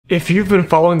If you've been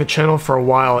following the channel for a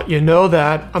while, you know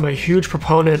that I'm a huge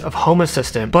proponent of Home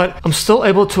Assistant, but I'm still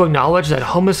able to acknowledge that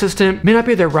Home Assistant may not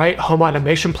be the right home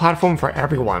automation platform for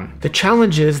everyone. The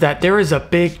challenge is that there is a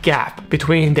big gap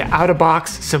between the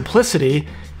out-of-box simplicity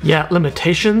yet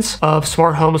limitations of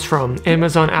smart homes from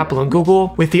Amazon, Apple, and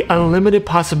Google with the unlimited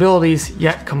possibilities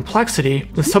yet complexity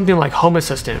with something like Home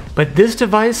Assistant. But this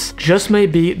device just may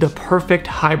be the perfect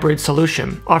hybrid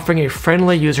solution, offering a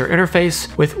friendly user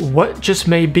interface with what just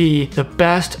may be the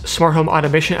best smart home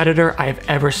automation editor I have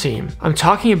ever seen. I'm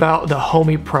talking about the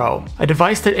Homey Pro, a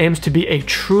device that aims to be a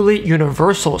truly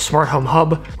universal smart home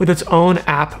hub with its own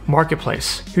app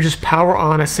marketplace. You just power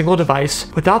on a single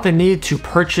device without the need to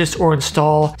purchase or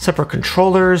install separate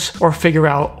controllers or figure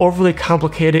out overly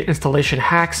complicated installation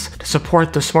hacks to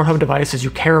support the smart home devices you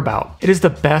care about. It is the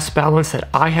best balance that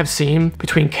I have seen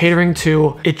between catering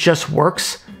to it just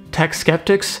works, tech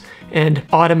skeptics, and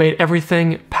automate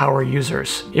everything power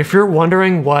users. If you're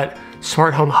wondering what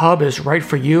Smart Home Hub is right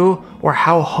for you or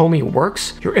how Homey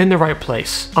works, you're in the right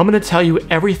place. I'm going to tell you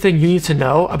everything you need to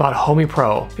know about Homey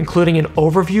Pro, including an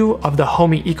overview of the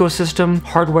Homey ecosystem,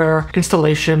 hardware,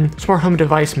 installation, smart home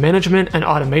device management, and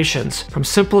automations, from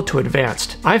simple to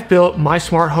advanced. I've built my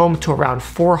smart home to around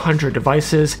 400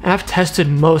 devices, and I've tested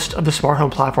most of the smart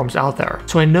home platforms out there,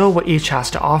 so I know what each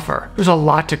has to offer. There's a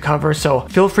lot to cover, so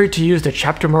feel free to use the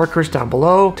chapter markers down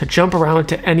below to jump around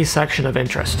to any section of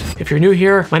interest. If you're new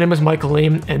here, my name is Michael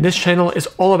Leen, and this channel is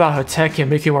all about how tech can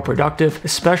make you more productive,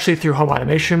 especially through home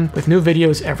automation, with new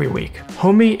videos every week.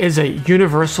 Homey is a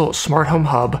universal smart home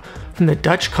hub from the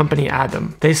Dutch company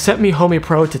Adam. They sent me Homey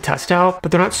Pro to test out, but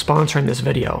they're not sponsoring this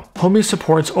video. Homey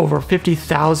supports over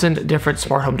 50,000 different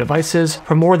smart home devices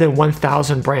from more than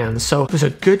 1,000 brands, so there's a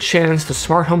good chance the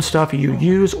smart home stuff you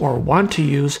use or want to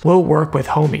use will work with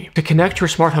Homey. To connect your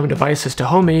smart home devices to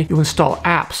Homey, you install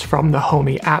apps from the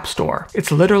Homey App Store.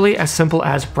 It's literally as simple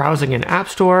as browsing an app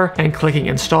store and clicking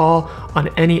install on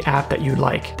any app that you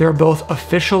like. There are both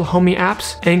official Homey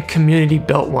apps and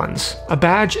community-built ones. A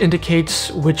badge indicates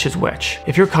which is which.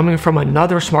 If you're coming from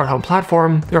another smart home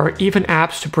platform, there are even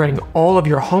apps to bring all of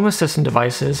your Home Assistant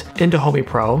devices into Homey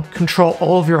Pro, control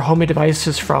all of your Homey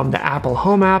devices from the Apple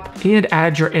Home app, and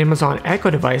add your Amazon Echo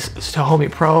devices to Homey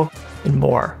Pro, and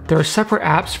more. There are separate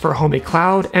apps for Homey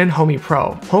Cloud and Homey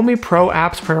Pro. Homey Pro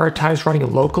apps prioritize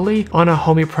running locally on a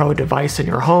Homey Pro device in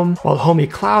your home, while Homey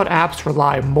Cloud apps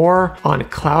rely more on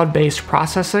cloud-based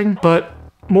processing, but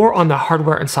more on the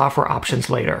hardware and software options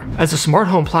later. As a smart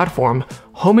home platform,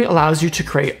 Homey allows you to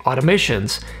create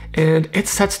automations, and it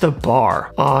sets the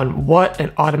bar on what an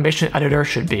automation editor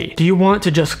should be. Do you want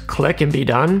to just click and be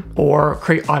done? Or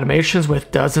create automations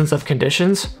with dozens of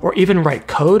conditions? Or even write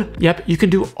code? Yep, you can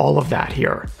do all of that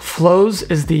here. Flows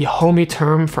is the Homey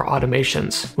term for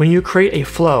automations. When you create a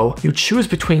flow, you choose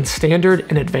between standard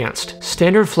and advanced.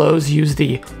 Standard flows use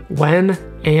the when,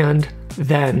 and,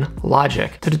 then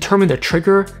logic to determine the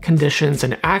trigger, conditions,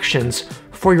 and actions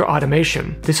for your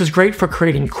automation. This is great for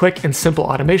creating quick and simple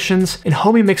automations, and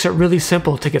Homey makes it really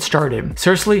simple to get started.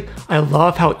 Seriously, I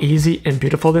love how easy and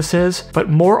beautiful this is, but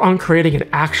more on creating an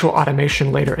actual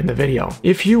automation later in the video.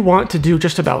 If you want to do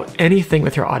just about anything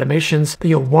with your automations, then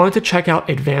you'll want to check out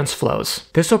Advanced Flows.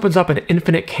 This opens up an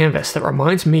infinite canvas that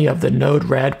reminds me of the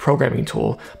Node-RED programming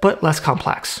tool, but less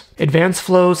complex. Advanced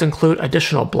flows include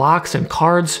additional blocks and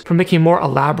cards for making more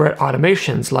elaborate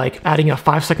automations, like adding a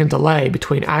 5-second delay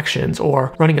between actions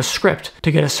or running a script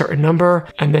to get a certain number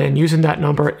and then using that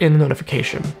number in the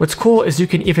notification. What's cool is you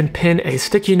can even pin a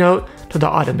sticky note to the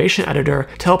automation editor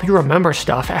to help you remember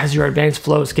stuff as your advanced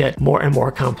flows get more and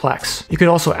more complex. You can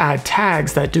also add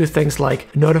tags that do things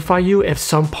like notify you if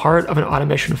some part of an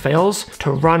automation fails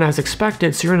to run as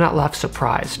expected so you're not left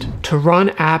surprised. To run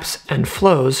apps and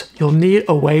flows, you'll need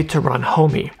a way to run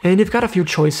Homey, and you've got a few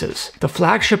choices. The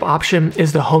flagship option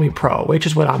is the Homey Pro, which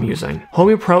is what I'm using.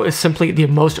 Homey Pro is simply the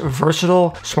most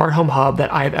versatile smart home hub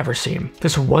that I have ever seen.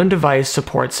 This one device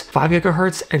supports 5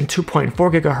 GHz and 2.4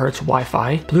 GHz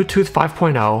Wi-Fi, Bluetooth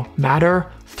 5.0,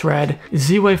 Matter, Thread,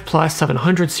 Z-Wave Plus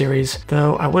 700 series,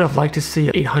 though I would have liked to see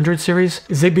 800 series,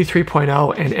 Zigbee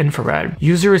 3.0, and infrared.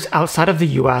 Users outside of the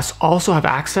US also have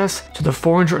access to the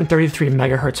 433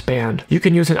 MHz band. You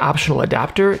can use an optional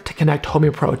adapter to connect Homey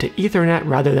Pro to Ethernet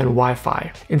rather than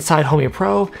Wi-Fi. Inside Homey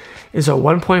Pro is a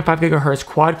 1.5 GHz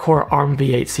quad-core ARM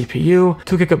v8 CPU,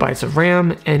 2 GB of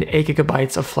RAM, and 8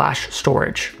 GB of flash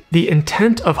storage. The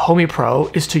intent of Homey Pro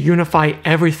is to unify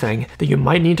everything that you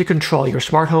might need to control your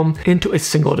smart home into a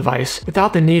single device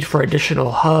without the need for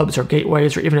additional hubs or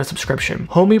gateways or even a subscription.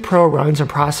 Homey Pro runs and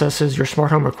processes your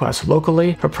smart home requests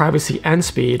locally for privacy and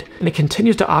speed, and it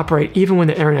continues to operate even when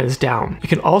the internet is down. It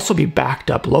can also be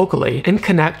backed up locally and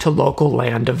connect to local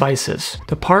LAN devices.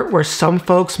 The part where some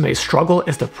folks may struggle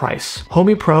is the price.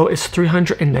 Homey Pro is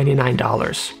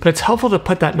 $399, but it's helpful to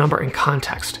put that number in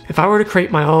context. If I were to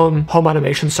create my own home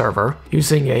automation server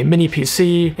using a mini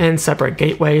PC and separate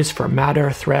gateways for Matter,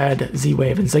 Thread,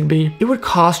 Z-Wave, and Zigbee, it would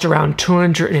cost around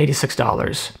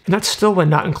 $286, and that still would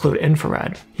not include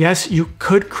infrared. Yes, you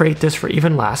could create this for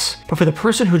even less, but for the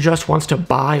person who just wants to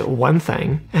buy one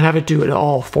thing and have it do it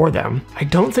all for them, I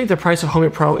don't think the price of Homey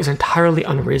Pro is entirely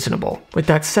unreasonable. With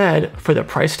that said, for the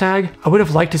price tag, I would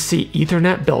have liked to see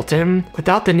Ethernet built in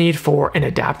without the need for an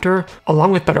adapter,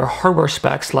 along with better hardware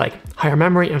specs like higher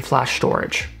memory and flash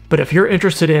storage. But if you're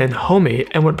interested in Homey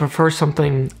and would prefer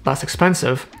something less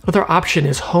expensive, another option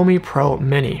is Homey Pro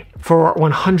Mini. For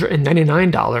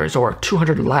 $199 or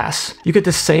 $200 less, you get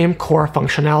the same core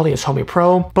functionality as Homey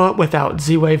Pro, but without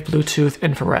Z-Wave, Bluetooth,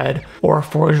 infrared, or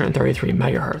 433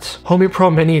 MHz. Homey Pro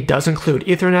Mini does include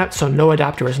Ethernet, so no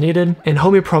adapter is needed, and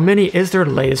Homey Pro Mini is their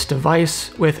latest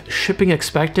device, with shipping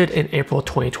expected in April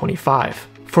 2025.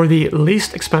 For the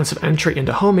least expensive entry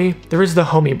into Homey, there is the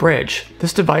Homey Bridge.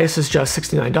 This device is just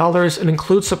 $69 and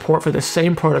includes support for the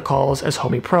same protocols as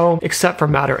Homey Pro, except for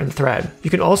Matter and Thread. You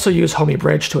can also use Homey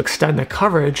Bridge to extend the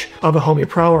coverage of a Homey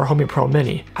Pro or Homey Pro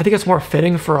Mini. I think it's more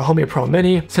fitting for a Homey Pro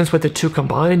Mini, since with the two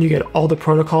combined, you get all the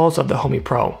protocols of the Homey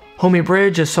Pro. Homey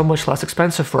Bridge is so much less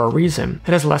expensive for a reason.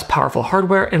 It has less powerful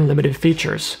hardware and limited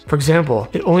features. For example,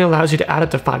 it only allows you to add up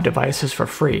to 5 devices for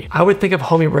free. I would think of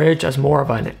Homey Bridge as more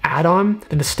of an add-on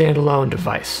than a standalone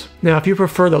device. Now, if you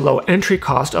prefer the low entry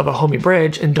cost of a Homey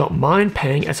Bridge and don't mind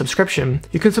paying a subscription,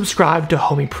 you can subscribe to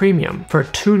Homey Premium. For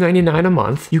 $299 a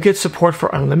month, you get support for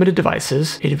unlimited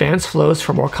devices, advanced flows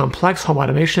for more complex home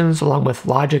automations along with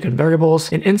logic and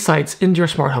variables, and insights into your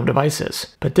smart home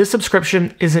devices. But this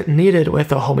subscription isn't needed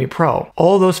with a Homey Pro.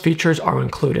 All those features are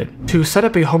included. To set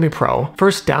up a Homey Pro,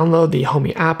 first download the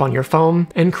Homey app on your phone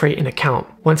and create an account.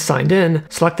 Once signed in,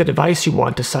 select the device you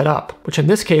want to set up, which in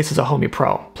this case is a Homey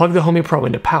Pro. Plug the Homey Pro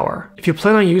into power. If you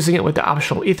plan on using it with the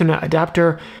optional Ethernet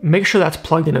adapter, make sure that's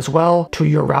plugged in as well to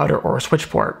your router or switch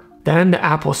port. Then the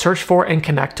app will search for and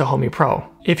connect to Homey Pro.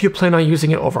 If you plan on using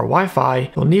it over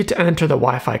Wi-Fi, you'll need to enter the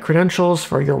Wi-Fi credentials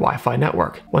for your Wi-Fi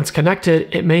network. Once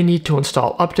connected, it may need to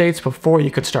install updates before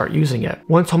you could start using it.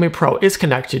 Once Homey Pro is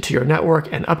connected to your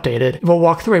network and updated, it will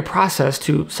walk through a process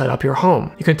to set up your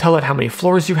home. You can tell it how many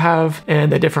floors you have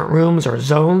and the different rooms or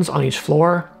zones on each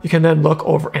floor. You can then look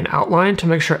over an outline to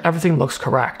make sure everything looks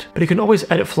correct. But you can always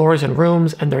edit floors and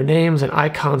rooms and their names and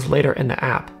icons later in the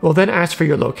app. It will then ask for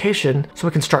your location so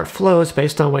it can start flows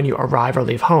based on when you arrive or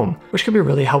leave home, which can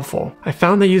be really helpful. I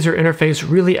found the user interface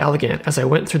really elegant as I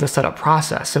went through the setup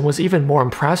process and was even more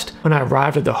impressed when I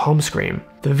arrived at the home screen.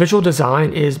 The visual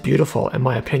design is beautiful in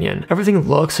my opinion. Everything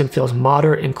looks and feels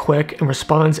modern and quick and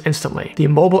responds instantly. The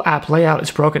mobile app layout is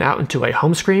broken out into a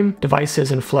home screen,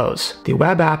 devices, and flows. The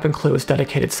web app includes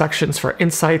dedicated sections for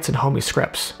insights and Homey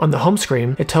scripts. On the home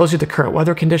screen, it tells you the current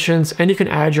weather conditions and you can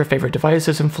add your favorite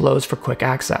devices and flows for quick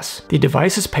access. The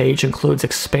devices page includes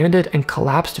expanded and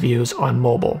collapsed views on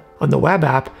mobile. On the web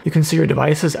app, you can see your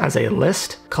devices as a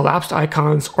list, collapsed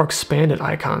icons, or expanded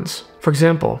icons. For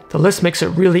example, the list makes it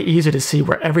really easy to see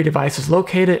where every device is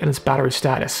located and its battery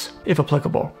status, if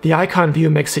applicable. The icon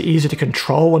view makes it easy to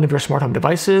control one of your smart home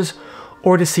devices,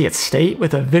 or to see its state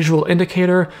with a visual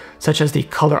indicator such as the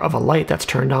color of a light that's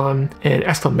turned on, an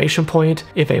exclamation point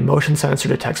if a motion sensor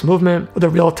detects movement, or the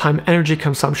real-time energy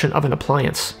consumption of an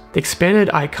appliance. The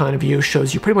expanded icon view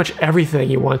shows you pretty much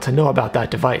everything you want to know about that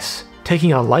device.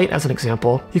 Taking a light as an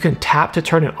example, you can tap to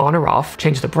turn it on or off,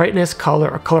 change the brightness,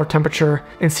 color, or color temperature,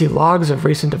 and see logs of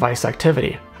recent device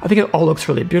activity. I think it all looks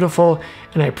really beautiful,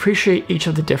 and I appreciate each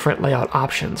of the different layout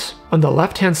options. On the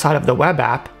left-hand side of the web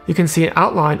app, you can see an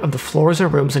outline of the floors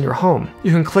and rooms in your home.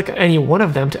 You can click any one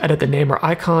of them to edit the name or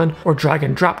icon, or drag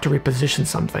and drop to reposition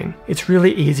something. It's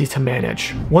really easy to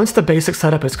manage. Once the basic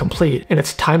setup is complete, and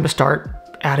it's time to start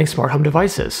adding smart home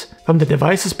devices. From the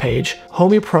devices page,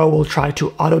 Homey Pro will try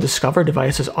to auto-discover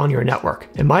devices on your network.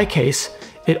 In my case,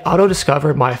 it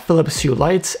auto-discovered my Philips Hue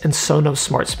lights and Sonos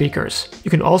smart speakers. You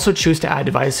can also choose to add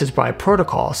devices by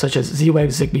protocol such as Z-Wave,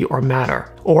 Zigbee, or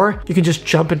Matter. Or you can just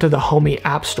jump into the Homey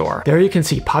App Store. There you can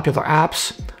see popular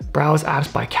apps, browse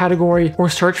apps by category, or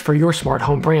search for your smart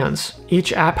home brands.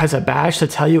 Each app has a badge to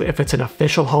tell you if it's an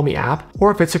official Homey app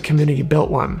or if it's a community-built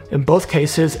one. In both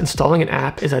cases, installing an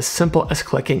app is as simple as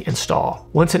clicking install.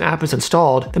 Once an app is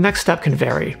installed, the next step can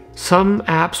vary. Some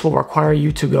apps will require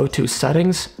you to go to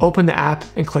Settings, open the app,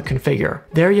 and click Configure.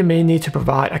 There you may need to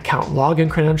provide account login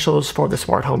credentials for the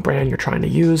smart home brand you're trying to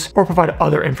use, or provide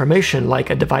other information like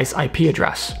a device IP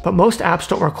address. But most apps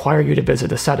don't require you to visit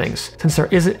the settings, since there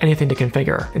isn't anything to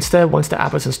configure. Instead, once the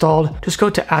app is installed, just go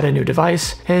to Add a New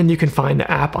Device, and you can find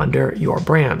the app under Your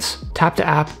Brands. Tap the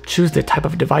app, choose the type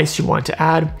of device you want to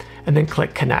add, and then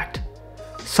click Connect.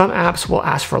 Some apps will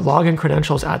ask for login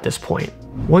credentials at this point.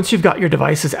 Once you've got your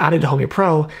devices added to Homey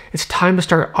Pro, it's time to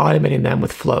start automating them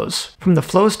with flows. From the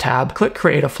Flows tab, click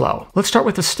Create a Flow. Let's start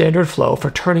with the standard flow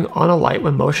for turning on a light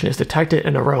when motion is detected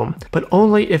in a room, but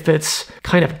only if it's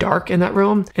kind of dark in that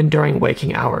room and during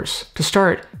waking hours. To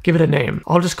start, give it a name.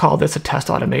 I'll just call this a test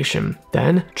automation.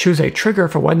 Then, choose a trigger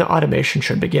for when the automation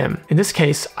should begin. In this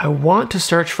case, I want to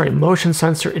search for a motion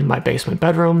sensor in my basement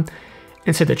bedroom,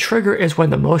 and say the trigger is when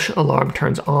the motion alarm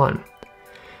turns on.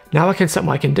 Now I can set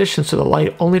my conditions so the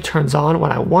light only turns on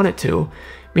when I want it to,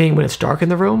 meaning when it's dark in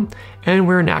the room and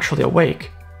we're naturally awake.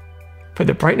 For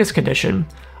the brightness condition,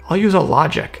 I'll use a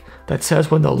logic that says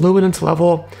when the luminance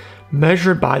level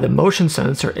measured by the motion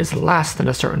sensor is less than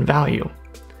a certain value.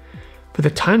 For the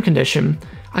time condition,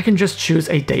 I can just choose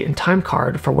a date and time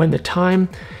card for when the time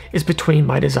is between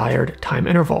my desired time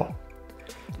interval.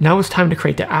 Now it's time to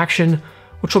create the action,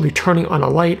 which will be turning on a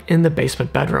light in the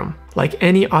basement bedroom. Like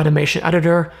any automation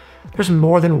editor, there's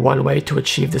more than one way to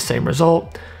achieve the same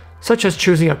result, such as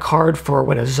choosing a card for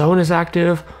when a zone is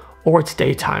active or it's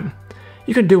daytime.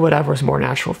 You can do whatever is more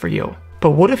natural for you.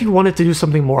 But what if you wanted to do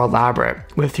something more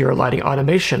elaborate with your lighting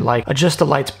automation, like adjust the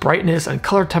light's brightness and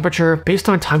color temperature based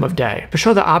on time of day? To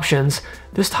show the options,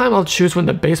 this time I'll choose when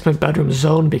the basement bedroom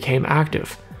zone became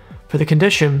active. For the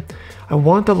condition, I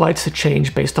want the lights to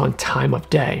change based on time of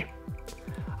day.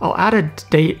 I'll add a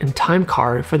date and time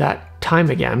card for that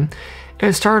time again,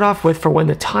 and start off with for when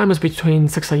the time is between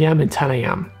 6 AM and 10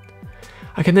 AM.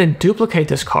 I can then duplicate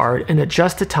this card and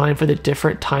adjust the time for the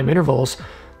different time intervals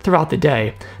throughout the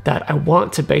day that I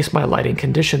want to base my lighting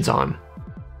conditions on.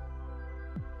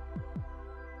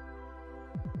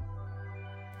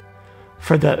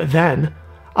 For the then,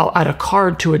 I'll add a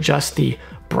card to adjust the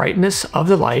brightness of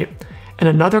the light and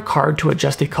another card to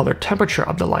adjust the color temperature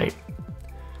of the light.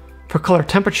 For color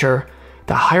temperature,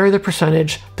 the higher the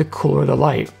percentage, the cooler the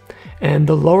light, and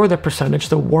the lower the percentage,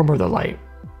 the warmer the light.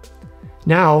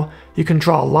 Now, you can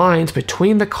draw lines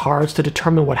between the cards to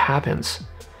determine what happens.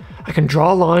 I can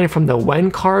draw a line from the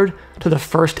when card to the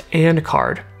first and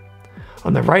card.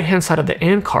 On the right-hand side of the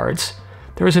and cards,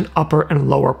 there is an upper and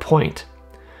lower point.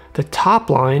 The top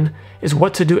line is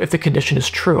what to do if the condition is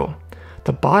true.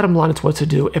 The bottom line is what to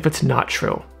do if it's not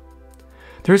true.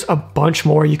 There's a bunch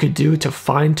more you could do to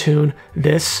fine-tune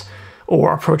this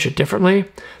or approach it differently.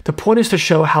 The point is to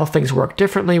show how things work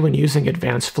differently when using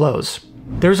advanced flows.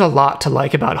 There's a lot to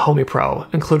like about Homey Pro,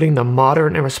 including the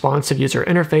modern and responsive user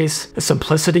interface, the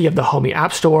simplicity of the Homey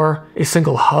App Store, a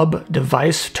single hub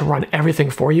device to run everything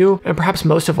for you, and perhaps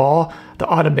most of all, the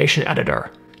automation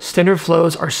editor. Standard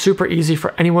flows are super easy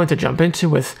for anyone to jump into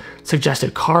with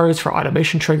suggested cards for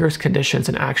automation triggers, conditions,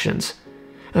 and actions.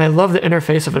 And I love the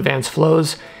interface of advanced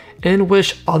flows and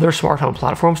wish other smart home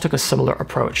platforms took a similar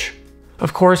approach.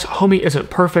 Of course, Homey isn't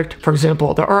perfect. For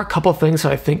example, there are a couple things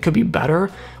that I think could be better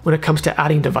when it comes to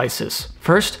adding devices.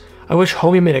 First, I wish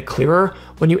Homey made it clearer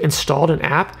when you installed an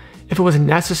app if it was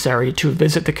necessary to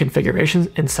visit the configurations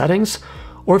and settings,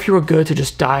 or if you were good to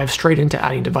just dive straight into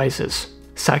adding devices.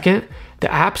 Second, the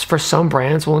apps for some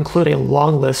brands will include a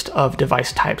long list of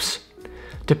device types.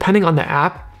 Depending on the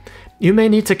app, you may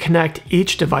need to connect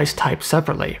each device type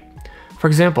separately. For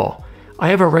example, I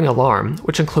have a Ring alarm,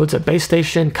 which includes a base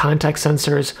station, contact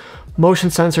sensors, motion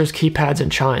sensors, keypads,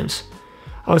 and chimes.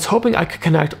 I was hoping I could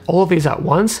connect all of these at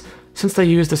once since they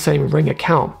use the same Ring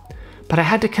account, but I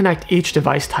had to connect each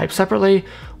device type separately,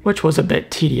 which was a bit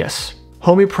tedious.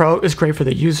 Homey Pro is great for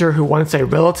the user who wants a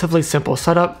relatively simple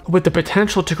setup with the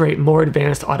potential to create more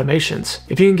advanced automations.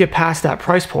 If you can get past that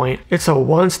price point, it's a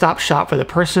one-stop shop for the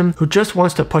person who just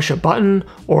wants to push a button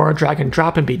or drag and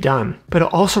drop and be done. But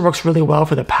it also works really well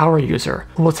for the power user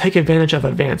who will take advantage of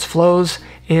advanced flows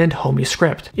and Homey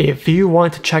Script. If you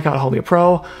want to check out Homey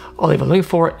Pro, I'll leave a link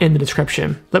for it in the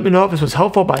description. Let me know if this was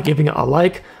helpful by giving it a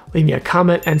like, leave me a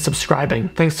comment, and subscribing.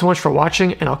 Thanks so much for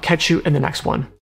watching, and I'll catch you in the next one.